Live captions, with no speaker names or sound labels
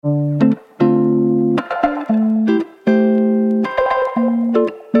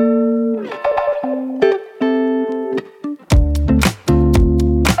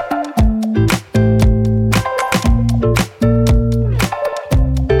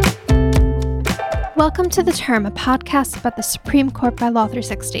Welcome to The Term, a podcast about the Supreme Court by Law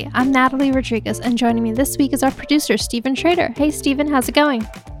 360. I'm Natalie Rodriguez, and joining me this week is our producer, Stephen Schrader. Hey, Stephen, how's it going?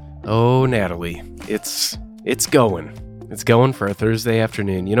 Oh, Natalie, it's going. It's going for a Thursday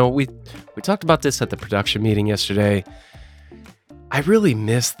afternoon. You know, we talked about this at the production meeting yesterday. I really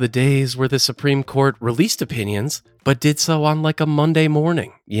miss the days where the Supreme Court released opinions, but did so on like a Monday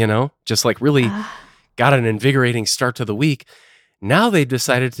morning, you know? Just like really got an invigorating start to the week. Now they've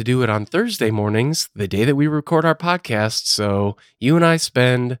decided to do it on Thursday mornings, the day that we record our podcast. So you and I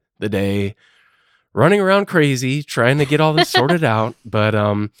spend the day running around crazy, trying to get all this sorted out. But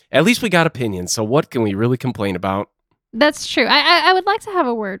at least we got opinions. So what can we really complain about? That's true. I would like to have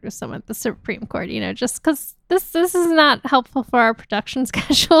a word with someone at the Supreme Court, you know, just because this is not helpful for our production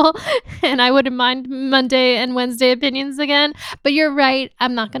schedule. And I wouldn't mind Monday and Wednesday opinions again. But you're right.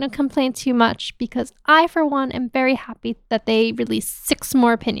 I'm not going to complain too much because I, for one, am very happy that they released 6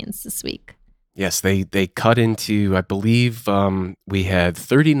 more opinions this week. Yes, they cut into, I believe we had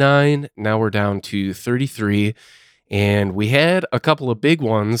 39. Now we're down to 33. And we had a couple of big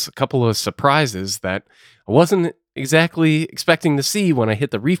ones, a couple of surprises that I wasn't exactly expecting to see when I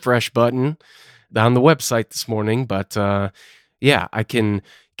hit the refresh button on the website this morning. But yeah, I can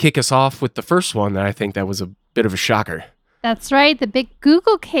kick us off with the first one that I think that was a bit of a shocker. That's right. The big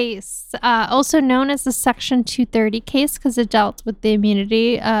Google case, also known as the Section 230 case, because it dealt with the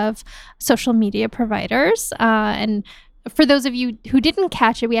immunity of social media providers. And for those of you who didn't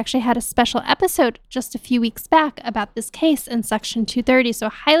catch it, we actually had a special episode just a few weeks back about this case in Section 230. So I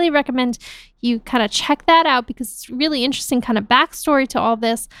highly recommend you kind of check that out because it's really interesting kind of backstory to all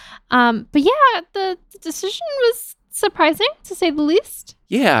this. But yeah, the decision was surprising, to say the least.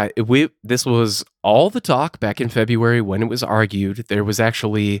 Yeah, this was all the talk back in February when it was argued. There was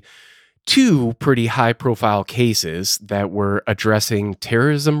actually 2 pretty high-profile cases that were addressing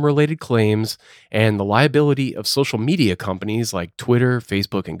terrorism-related claims and the liability of social media companies like Twitter,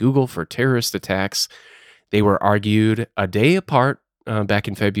 Facebook, and Google for terrorist attacks. They were argued a day apart back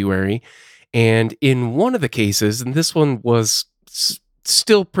in February. And in one of the cases, and this one was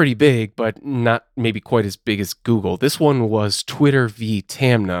still pretty big, but not maybe quite as big as Google. This one was Twitter v.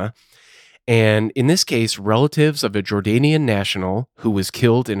 Tamna. And in this case, relatives of a Jordanian national who was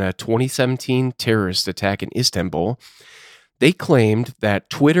killed in a 2017 terrorist attack in Istanbul, they claimed that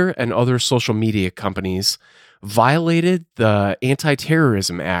Twitter and other social media companies violated the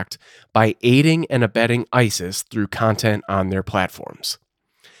Anti-Terrorism Act by aiding and abetting ISIS through content on their platforms.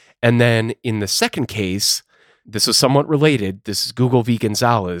 And then in the second case, this was somewhat related. This is Google v.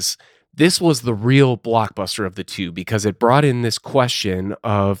 Gonzalez. This was the real blockbuster of the 2 because it brought in this question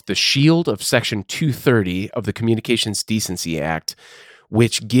of the shield of Section 230 of the Communications Decency Act,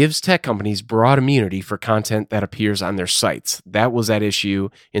 which gives tech companies broad immunity for content that appears on their sites. That was at issue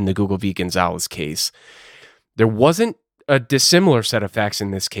in the Google v. Gonzalez case. There wasn't a dissimilar set of facts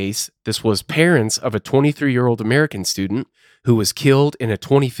in this case. This was parents of a 23-year-old American student who was killed in a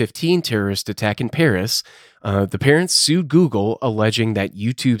 2015 terrorist attack in Paris. The parents sued Google, alleging that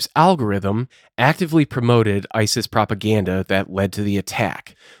YouTube's algorithm actively promoted ISIS propaganda that led to the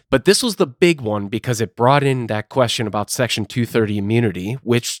attack. But this was the big one because it brought in that question about Section 230 immunity,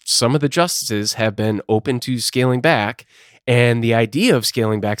 which some of the justices have been open to scaling back. And the idea of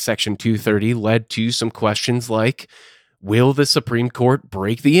scaling back Section 230 led to some questions like, will the Supreme Court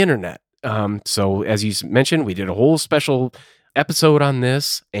break the internet? So as you mentioned, we did a whole special episode on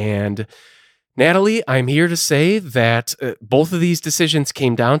this. And Natalie, I'm here to say that both of these decisions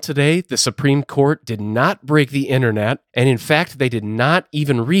came down today. The Supreme Court did not break the internet. And in fact, they did not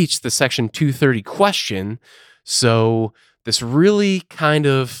even reach the Section 230 question. So this really kind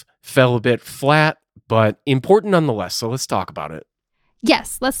of fell a bit flat, but important nonetheless. So let's talk about it.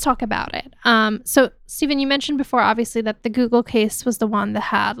 Yes, let's talk about it. So, Stephen, you mentioned before, obviously, that the Google case was the one that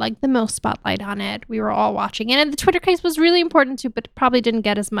had like the most spotlight on it. We were all watching it. And the Twitter case was really important too, but probably didn't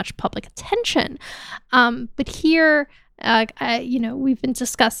get as much public attention. But here, we've been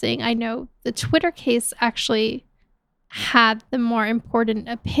discussing, I know the Twitter case actually had the more important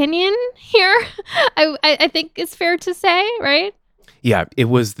opinion here. I think it's fair to say, right? Yeah, it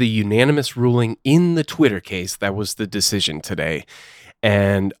was the unanimous ruling in the Twitter case that was the decision today.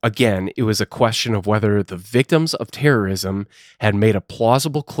 And again, it was a question of whether the victims of terrorism had made a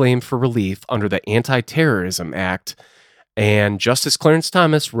plausible claim for relief under the Anti-Terrorism Act. And Justice Clarence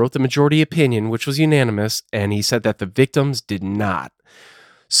Thomas wrote the majority opinion, which was unanimous, and he said that the victims did not.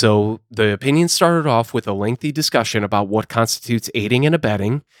 So the opinion started off with a lengthy discussion about what constitutes aiding and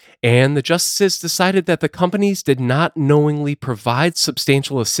abetting, and the justices decided that the companies did not knowingly provide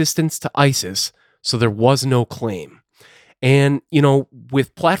substantial assistance to ISIS, so there was no claim. And,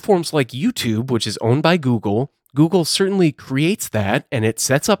 with platforms like YouTube, which is owned by Google, Google certainly creates that and it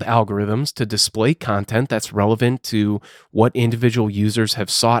sets up algorithms to display content that's relevant to what individual users have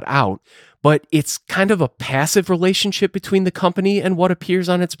sought out. But it's kind of a passive relationship between the company and what appears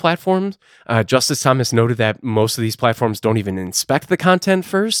on its platforms. Justice Thomas noted that most of these platforms don't even inspect the content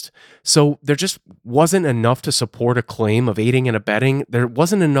first. So there just wasn't enough to support a claim of aiding and abetting. There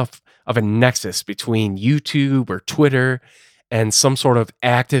wasn't enough of a nexus between YouTube or Twitter and some sort of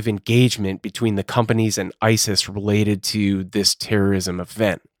active engagement between the companies and ISIS related to this terrorism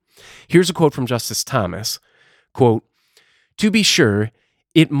event. Here's a quote from Justice Thomas, quote, "To be sure,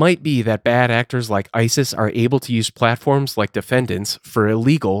 it might be that bad actors like ISIS are able to use platforms like defendants for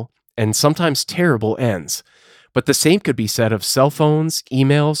illegal and sometimes terrible ends. But the same could be said of cell phones,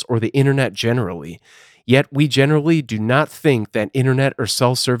 emails, or the internet generally. Yet we generally do not think that internet or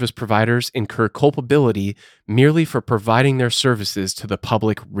cell service providers incur culpability merely for providing their services to the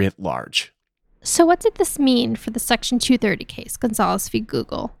public writ large." So what did this mean for the Section 230 case, Gonzalez v.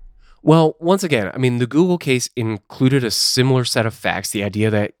 Google? Well, once again, the Google case included a similar set of facts, the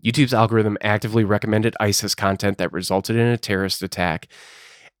idea that YouTube's algorithm actively recommended ISIS content that resulted in a terrorist attack.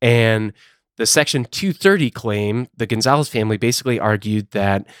 And the Section 230 claim, the Gonzalez family basically argued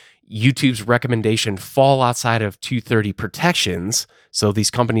that YouTube's recommendation fall outside of 230 protections, so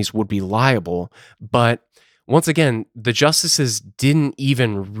these companies would be liable. But once again, the justices didn't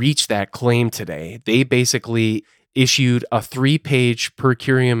even reach that claim today. They basically issued a 3-page per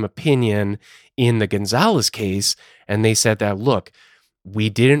curiam opinion in the Gonzalez case, and they said that, look, we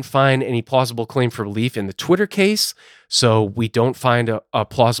didn't find any plausible claim for relief in the Twitter case, so we don't find a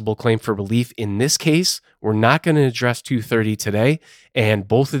plausible claim for relief in this case. We're not going to address 230 today, and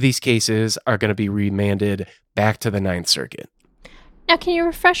both of these cases are going to be remanded back to the Ninth Circuit. Now, can you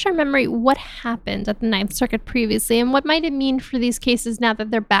refresh our memory what happened at the Ninth Circuit previously, and what might it mean for these cases now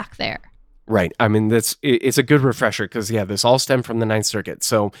that they're back there? Right. It's a good refresher because, this all stemmed from the Ninth Circuit.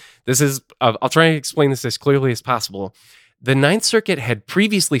 So this is, I'll try and explain this as clearly as possible. The Ninth Circuit had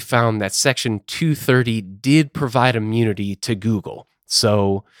previously found that Section 230 did provide immunity to Google.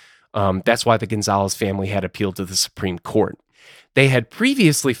 So that's why the Gonzalez family had appealed to the Supreme Court. They had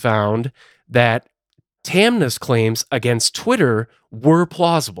previously found that Tamna's claims against Twitter were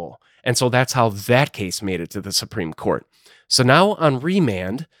plausible. And so that's how that case made it to the Supreme Court. So now on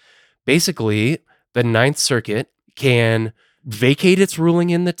remand, basically, the Ninth Circuit can vacate its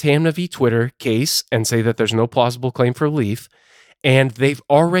ruling in the Tamna v. Twitter case and say that there's no plausible claim for relief. And they've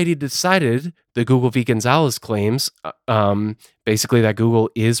already decided the Google v. Gonzalez claims, basically that Google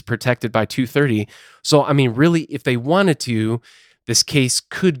is protected by 230. So, really, if they wanted to, this case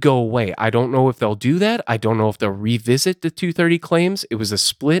could go away. I don't know if they'll do that. I don't know if they'll revisit the 230 claims. It was a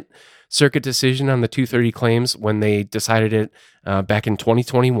split circuit decision on the 230 claims when they decided it back in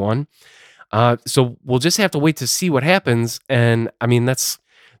 2021. So we'll just have to wait to see what happens. And that's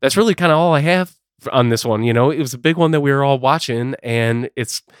really kind of all I have on this one. It was a big one that we were all watching, and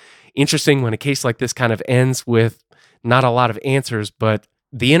it's interesting when a case like this kind of ends with not a lot of answers, but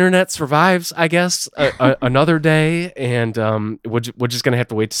the internet survives, I guess, another day. And we're just going to have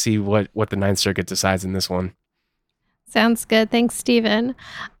to wait to see what the Ninth Circuit decides in this one. Sounds good. Thanks, Stephen.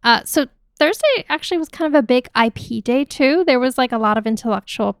 So Thursday actually was kind of a big IP day, too. There was a lot of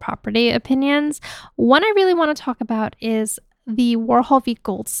intellectual property opinions. One I really want to talk about is the Warhol v.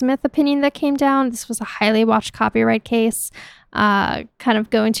 Goldsmith opinion that came down. This was a highly watched copyright case. Kind of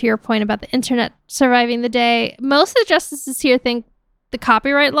going to your point about the internet surviving the day. Most of the justices here think the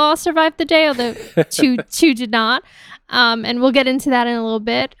copyright law survived the day, although two did not. And we'll get into that in a little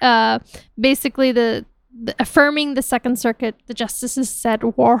bit. Basically, affirming the Second Circuit, the justices said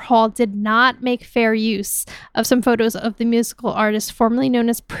Warhol did not make fair use of some photos of the musical artist formerly known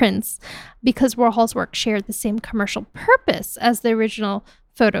as Prince because Warhol's work shared the same commercial purpose as the original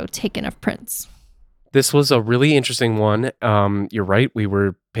photo taken of Prince. This was a really interesting one. You're right. We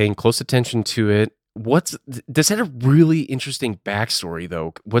were paying close attention to it. This had a really interesting backstory,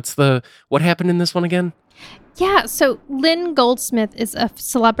 though. What happened in this one again? Yeah, so Lynn Goldsmith is a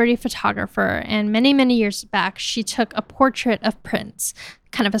celebrity photographer, and many, many years back, she took a portrait of Prince,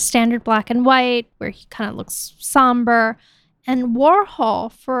 kind of a standard black and white, where he kind of looks somber. And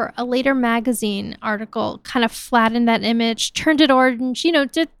Warhol, for a later magazine article, kind of flattened that image, turned it orange,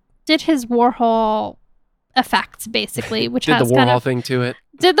 did his Warhol effect, basically, which did has the Warhol thing to it.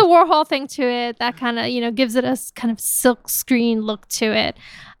 Did the Warhol thing to it. That kind of, gives it a kind of silk screen look to it.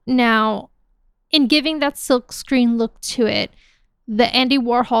 Now, in giving that silk screen look to it, the Andy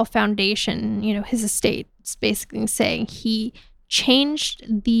Warhol Foundation, his estate, is basically saying he changed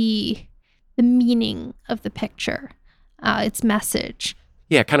the meaning of the picture. its message.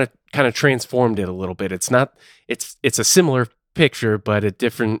 Yeah, kind of transformed it a little bit. It's not it's a similar picture, but a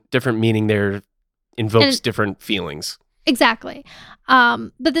different meaning there invokes different feelings. Exactly.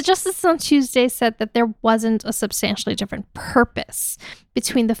 But the justices on Tuesday said that there wasn't a substantially different purpose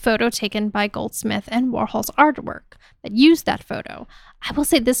between the photo taken by Goldsmith and Warhol's artwork that used that photo. I will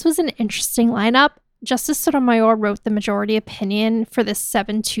say this was an interesting lineup. Justice Sotomayor wrote the majority opinion for this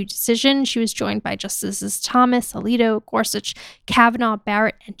 7-2 decision. She was joined by Justices Thomas, Alito, Gorsuch, Kavanaugh,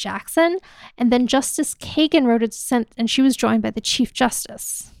 Barrett, and Jackson. And then Justice Kagan wrote a dissent, and she was joined by the Chief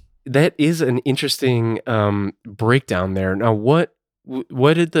Justice. That is an interesting breakdown there. Now, what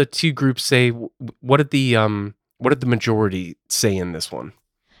did the two groups say? What did the majority say in this one?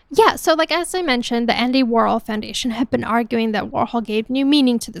 Yeah, so like as I mentioned, the Andy Warhol Foundation had been arguing that Warhol gave new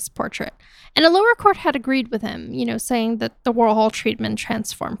meaning to this portrait. And a lower court had agreed with him, saying that the Warhol treatment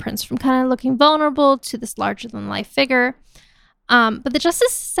transformed Prince from kind of looking vulnerable to this larger-than-life figure. But the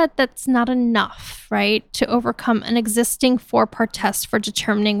justice said that's not enough, right, to overcome an existing 4-part test for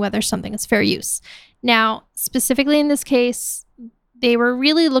determining whether something is fair use. Now, specifically in this case, they were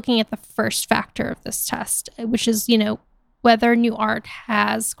really looking at the first factor of this test, which is, whether new art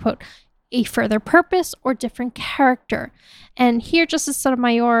has, quote, a further purpose or different character. And here, Justice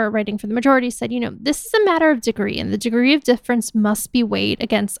Sotomayor, writing for the majority, said, this is a matter of degree, and the degree of difference must be weighed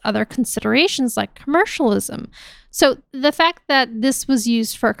against other considerations like commercialism. So the fact that this was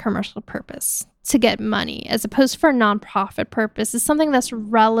used for a commercial purpose to get money as opposed for a nonprofit purpose is something that's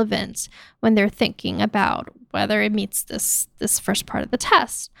relevant when they're thinking about whether it meets this first part of the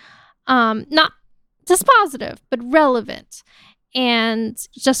test. Not dispositive, but relevant. And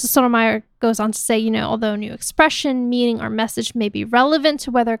Justice Sotomayor goes on to say, although new expression, meaning, or message may be relevant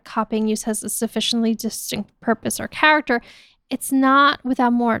to whether copying use has a sufficiently distinct purpose or character, it's not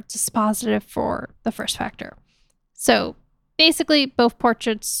without more dispositive for the first factor. So basically, both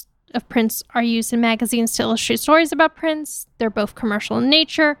portraits of Prince are used in magazines to illustrate stories about Prince. They're both commercial in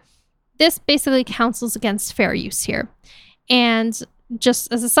nature. This basically counsels against fair use here. And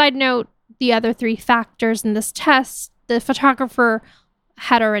just as a side note, the other 3 factors in this test, the photographer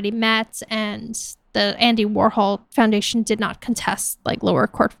had already met, and the Andy Warhol Foundation did not contest lower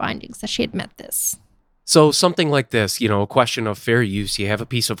court findings that she had met this. So something like this, a question of fair use, you have a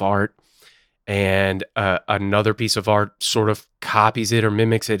piece of art and another piece of art sort of copies it or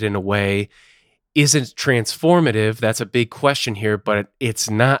mimics it in a way. Isn't transformative? That's a big question here, but it's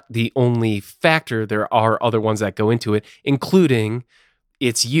not the only factor. There are other ones that go into it, including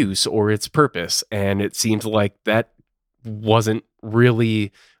its use or its purpose. And it seems like that wasn't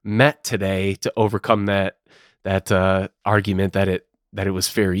really met today to overcome that argument that it was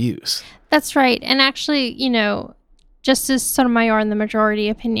fair use. That's right. And actually, Justice Sotomayor in the majority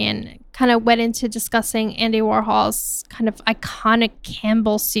opinion kind of went into discussing Andy Warhol's kind of iconic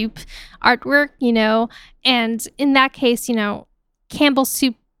Campbell Soup artwork, and in that case, Campbell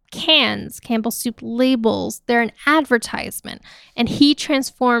Soup cans, Campbell Soup labels, they're an advertisement, and he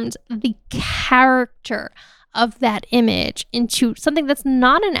transformed the character of that image into something that's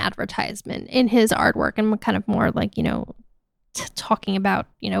not an advertisement in his artwork, and kind of more like, talking about,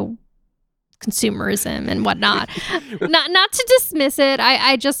 consumerism and whatnot. not to dismiss it.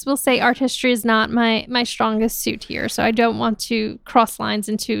 I just will say art history is not my strongest suit here, so I don't want to cross lines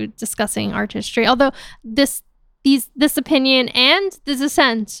into discussing art history. Although this opinion and the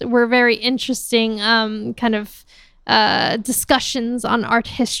dissent were very interesting discussions on art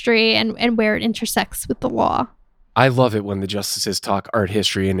history and where it intersects with the law. I love it when the justices talk art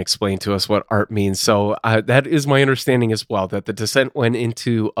history and explain to us what art means. So that is my understanding as well, that the dissent went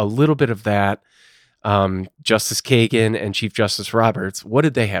into a little bit of that. Justice Kagan and Chief Justice Roberts, what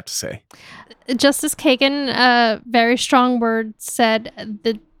did they have to say? Justice Kagan, very strong words, said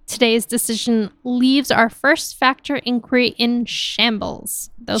that today's decision leaves our first factor inquiry in shambles.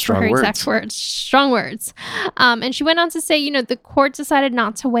 Those were her exact words. Strong words. And she went on to say, the court decided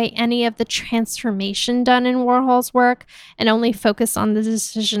not to weigh any of the transformation done in Warhol's work and only focus on the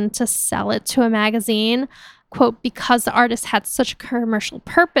decision to sell it to a magazine. Quote, because the artist had such a commercial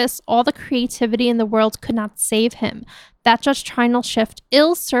purpose, all the creativity in the world could not save him. That doctrinal shift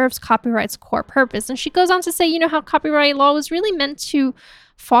ill serves copyright's core purpose. And she goes on to say, how copyright law was really meant to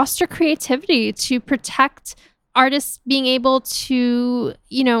foster creativity, to protect artists being able to,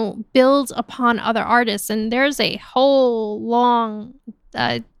 build upon other artists. And there's a whole long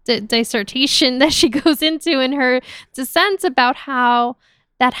dissertation that she goes into in her dissent about how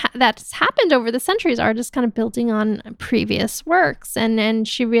that's happened over the centuries, artists kind of building on previous works. And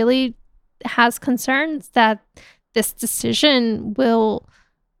she really has concerns that this decision will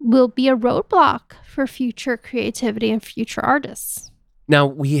will be a roadblock for future creativity and future artists. Now,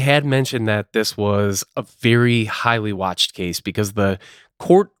 we had mentioned that this was a very highly watched case because the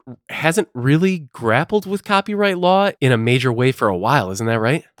court hasn't really grappled with copyright law in a major way for a while. Isn't that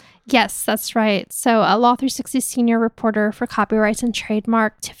right? Yes, that's right. So, a Law 360 senior reporter for copyrights and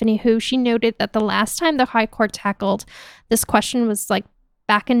trademark, Tiffany Hu, she noted that the last time the High Court tackled this question was like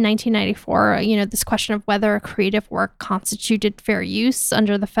back in 1994, this question of whether a creative work constituted fair use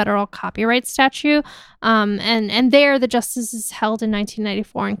under the federal copyright statute. And there, the justices held in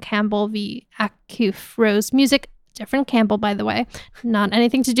 1994 in Campbell v. Acuff Rose Music, different Campbell, by the way, not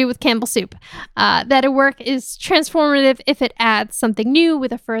anything to do with Campbell Soup, that a work is transformative if it adds something new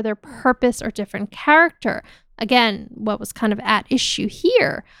with a further purpose or different character. Again, what was kind of at issue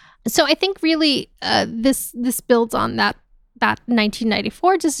here. So I think really this builds on that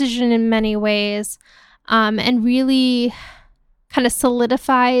 1994 decision in many ways, and really kind of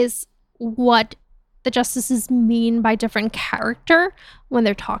solidifies what the justices mean by different character when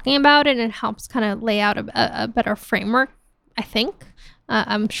they're talking about it, and helps kind of lay out a better framework, I think.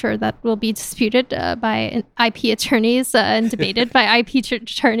 I'm sure that will be disputed by IP attorneys and debated by IP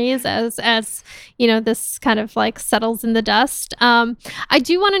attorneys as this kind of like settles in the dust. I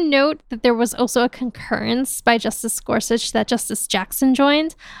do want to note that there was also a concurrence by Justice Gorsuch that Justice Jackson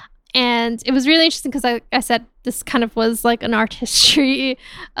joined. And it was really interesting because I said this kind of was like an art history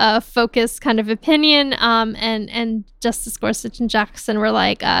focused kind of opinion. And Justice Gorsuch and Jackson were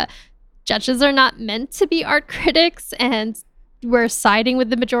like, judges are not meant to be art critics, and we're siding with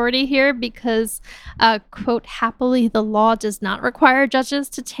the majority here because, quote, happily, the law does not require judges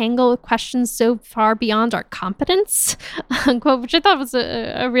to tangle with questions so far beyond our competence, unquote, which I thought was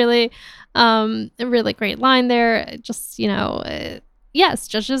a really great line there. Just, yes,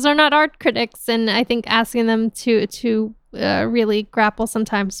 judges are not art critics. And I think asking them to really grapple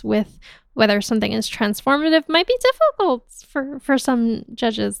sometimes with whether something is transformative might be difficult for some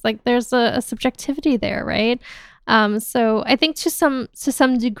judges. Like there's a subjectivity there, right? So I think to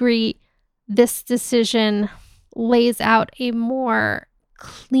some degree, this decision lays out a more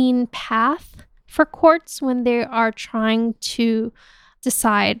clean path for courts when they are trying to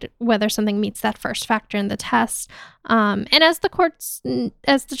decide whether something meets that first factor in the test. And as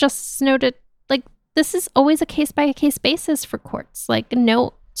the justice noted, like this is always a case by case basis for courts. Like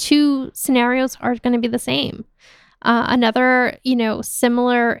no two scenarios are going to be the same. Another,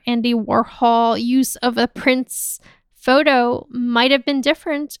 similar Andy Warhol use of a Prince photo might have been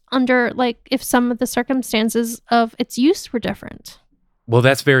different under, like, if some of the circumstances of its use were different. Well,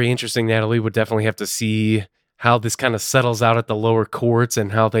 that's very interesting, Natalie. Would definitely have to see how this kind of settles out at the lower courts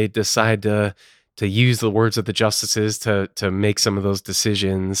and how they decide to use the words of the justices to make some of those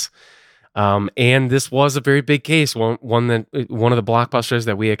decisions. And this was a very big case, one of the blockbusters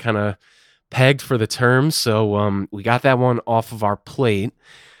that we had kind of pegged for the term, so we got that one off of our plate.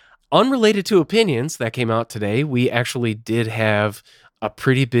 Unrelated to opinions that came out today, we actually did have a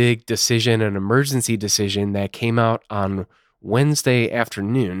pretty big decision, an emergency decision that came out on Wednesday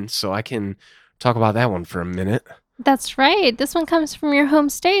afternoon, so I can talk about that one for a minute. That's right. This one comes from your home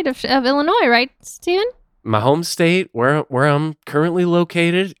state of Illinois, right, Steven? My home state, where I'm currently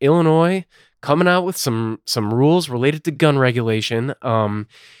located, Illinois, coming out with some rules related to gun regulation.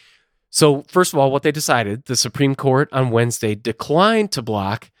 So first of all, what they decided, the Supreme Court on Wednesday declined to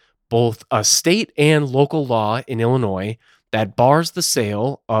block both a state and local law in Illinois that bars the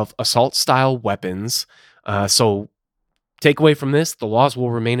sale of assault-style weapons. So takeaway from this, the laws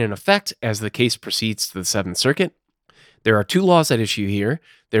will remain in effect as the case proceeds to the Seventh Circuit. There are two laws at issue here.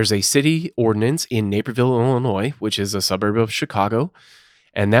 There's a city ordinance in Naperville, Illinois, which is a suburb of Chicago,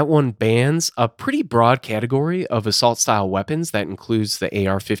 and that one bans a pretty broad category of assault-style weapons that includes the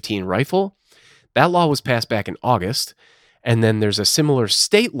AR-15 rifle. That law was passed back in August. And then there's a similar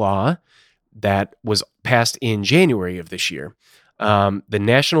state law that was passed in January of this year. The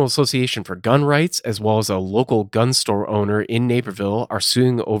National Association for Gun Rights, as well as a local gun store owner in Naperville, are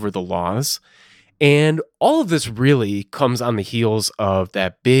suing over the laws. And all of this really comes on the heels of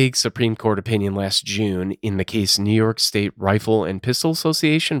that big Supreme Court opinion last June in the case New York State Rifle and Pistol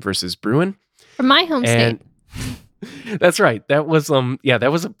Association versus Bruin. From my home state. That's right. That was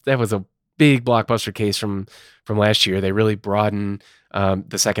that was a big blockbuster case from last year. They really broadened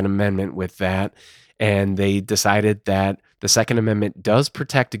the Second Amendment with that, and they decided that the Second Amendment does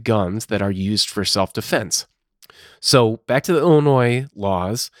protect guns that are used for self-defense. So back to the Illinois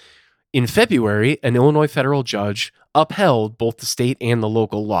laws. In February, an Illinois federal judge upheld both the state and the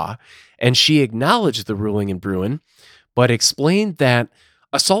local law, and she acknowledged the ruling in Bruin, but explained that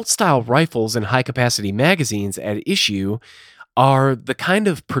assault-style rifles and high-capacity magazines at issue are the kind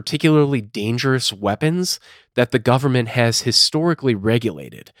of particularly dangerous weapons that the government has historically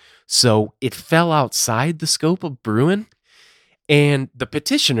regulated. So it fell outside the scope of Bruen. And the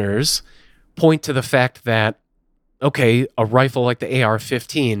petitioners point to the fact that, okay, a rifle like the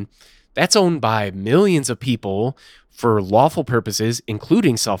AR-15, that's owned by millions of people for lawful purposes,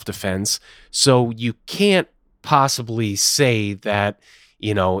 including self-defense. So you can't possibly say that,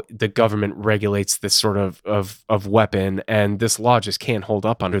 the government regulates this sort of weapon, and this law just can't hold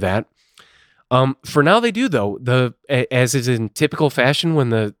up under that. For now, they do, though. As is in typical fashion, when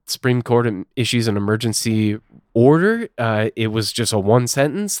the Supreme Court issues an emergency order, it was just a one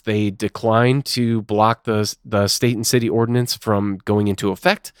sentence. They declined to block the state and city ordinance from going into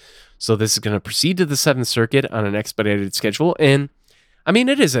effect. So this is going to proceed to the Seventh Circuit on an expedited schedule. And I mean,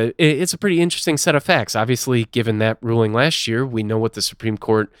 it's a pretty interesting set of facts. Obviously, given that ruling last year, we know what the Supreme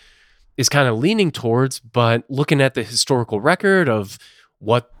Court is kind of leaning towards, but looking at the historical record of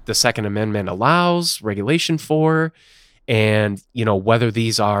what the Second Amendment allows regulation for, and, whether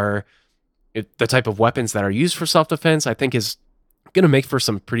these are the type of weapons that are used for self-defense, I think is going to make for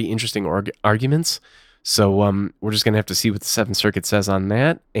some pretty interesting arguments. So we're just going to have to see what the Seventh Circuit says on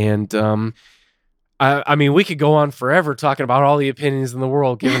that. And I mean, we could go on forever talking about all the opinions in the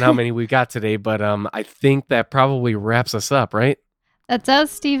world, given how many we got today. But I think that probably wraps us up, right? That does,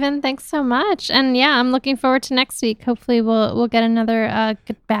 Stephen. Thanks so much. And yeah, I'm looking forward to next week. Hopefully we'll get another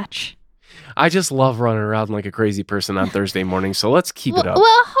good batch. I just love running around like a crazy person on Thursday morning. So let's keep it up.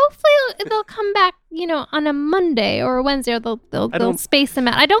 Well, hopefully they'll come back, on a Monday or a Wednesday, or they'll space them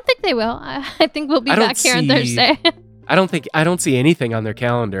out. I don't think they will. I think we'll be back here on Thursday. I don't see anything on their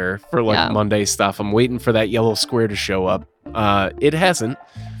calendar for Monday stuff. I'm waiting for that yellow square to show up. It hasn't.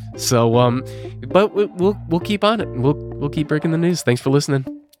 So, but we'll keep on it. We'll keep breaking the news. Thanks for listening.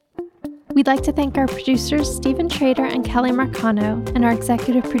 We'd like to thank our producers, Stephen Trader and Kelly Marcano, and our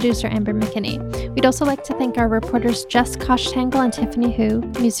executive producer, Amber McKinney. We'd also like to thank our reporters, Jess Koshtangle and Tiffany Hu.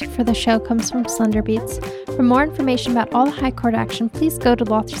 Music for the show comes from Slender Beats. For more information about all the high court action, please go to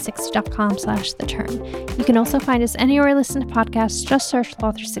law360.com/the term. You can also find us anywhere you listen to podcasts. Just search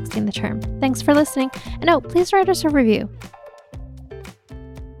Law 360 in the term. Thanks for listening. And please write us a review.